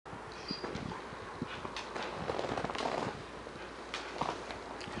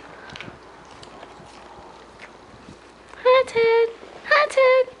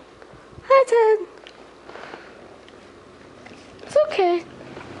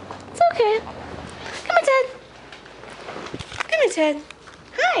okay. Come on, Ted. Come here, Ted.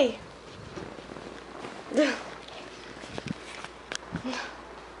 Hi.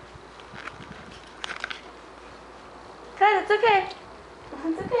 Ted, it's okay.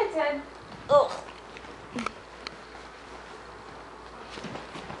 It's okay, Ted. Oh.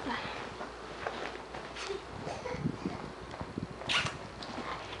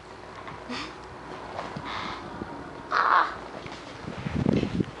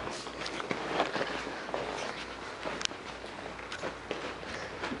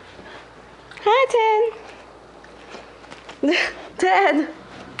 Hi, Ted. Ted.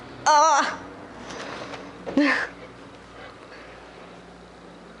 Oh.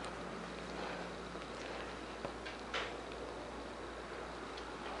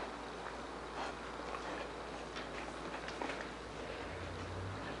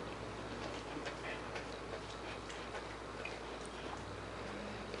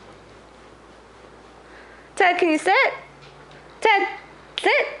 Ted, can you sit? Ted,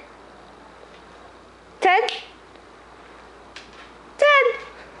 sit. Ted. Ted.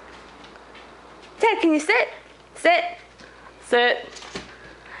 Ted, can you sit? Sit. Sit.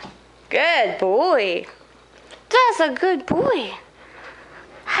 Good boy. That's a good boy.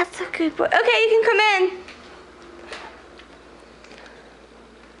 That's a good boy. Okay, you can come in.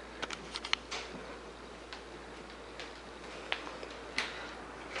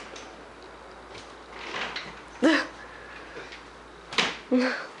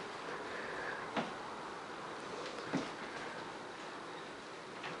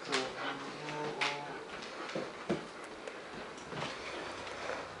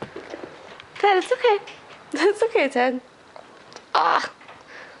 Ted, it's okay. It's okay, Ted. Ah.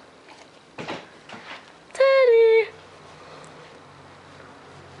 Teddy.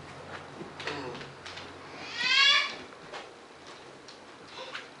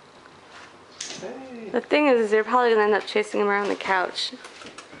 Hey. The thing is you're probably gonna end up chasing him around the couch.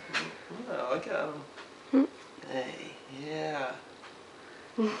 No, I got him. Hmm? Hey, yeah.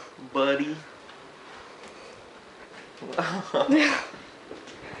 Buddy.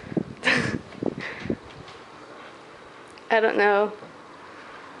 I don't know.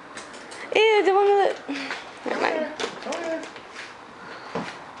 Ew, the one with the... Never mind. Come here. I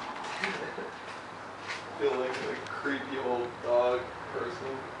feel like a creepy old dog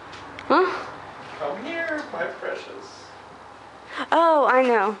person. Huh? Come here, my precious. Oh, I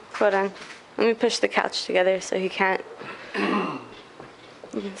know. Hold on. Let me push the couch together so he can't... You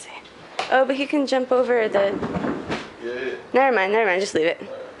can see. Oh, but he can jump over the... Yeah. Never mind. Just leave it.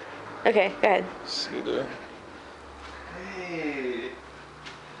 Okay, go ahead. See there. Hey.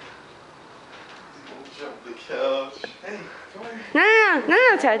 He's gonna jump the couch. Hey, come here. No,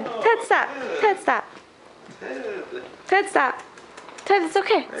 Ted. Ted, stop. Ted, stop. Ted. Ted, stop. Ted, it's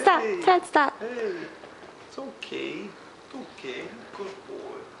okay. Stop. Hey. Ted, stop. Hey. It's okay. It's okay. Good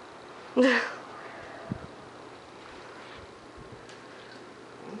boy. Yeah.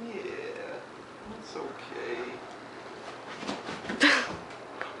 It's okay.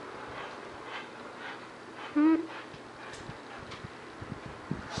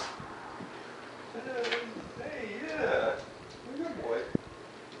 Hey, yeah. Good boy.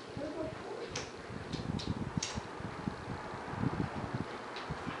 Good boy.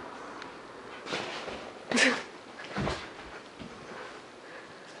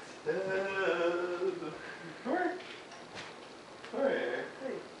 Come here. Come here.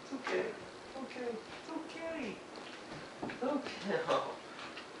 Hey, it's okay. Okay. It's okay. Okay.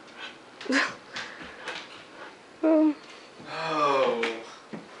 Oh. Oh. I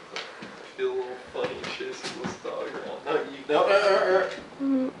feel a little funny chasing this dog around. No, you no.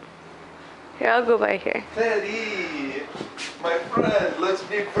 Here, I'll go by here. Teddy, my friend, let's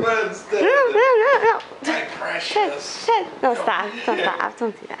be friends, Ted. No. My precious. Ted. No, stop. Don't stop.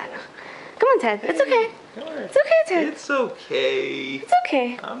 Don't do that. Come on, Ted. It's okay. Come here. It's okay, Ted. It's okay. It's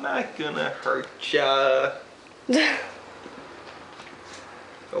okay. I'm not gonna hurt ya.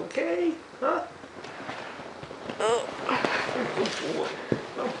 Okay? Huh? Oh. Good boy.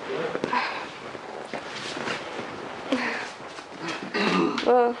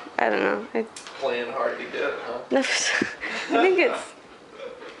 Well, I don't know. Playing hard to get, huh? No, I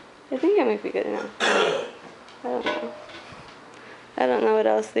think it might be good enough. I don't know. I don't know what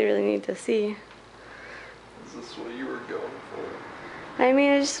else they really need to see. Is this what you were going for? I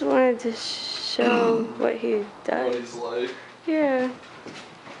mean, I just wanted to show what he does. What he's like? Yeah.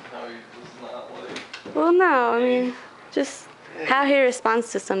 How he was not like. Well, no, I mean, just how he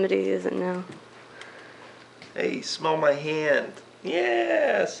responds to somebody he doesn't know. Hey, smell my hand.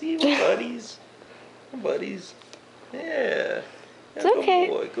 Yeah, see, we're buddies. We're buddies. Yeah. It's okay.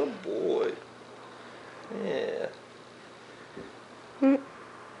 Good boy. Good boy. Yeah.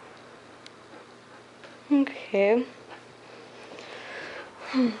 Okay.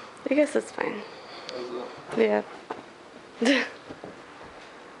 I guess that's fine. Yeah.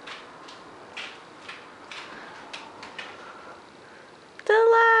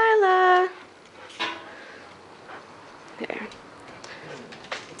 Delilah. There.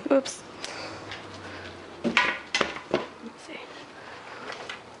 Oops. Let's see.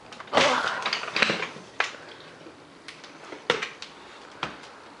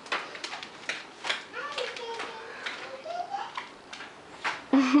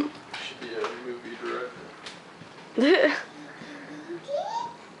 Should be a movie director.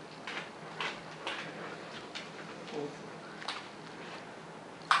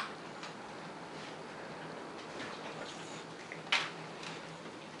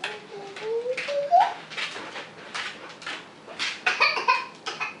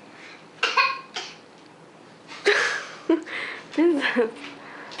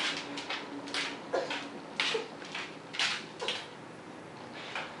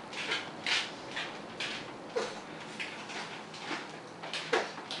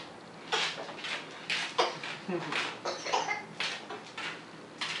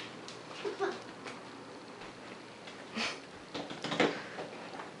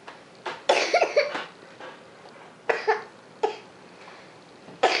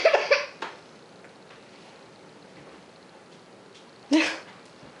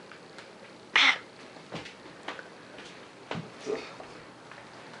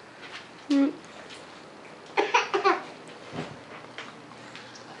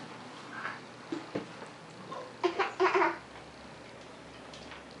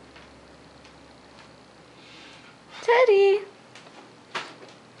 Teddy.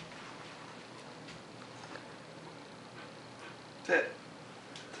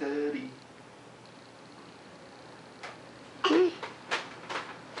 Teddy.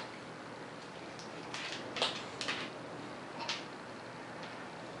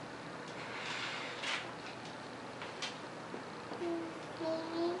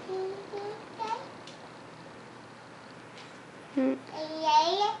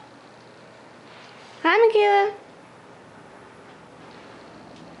 Hi, Michaela.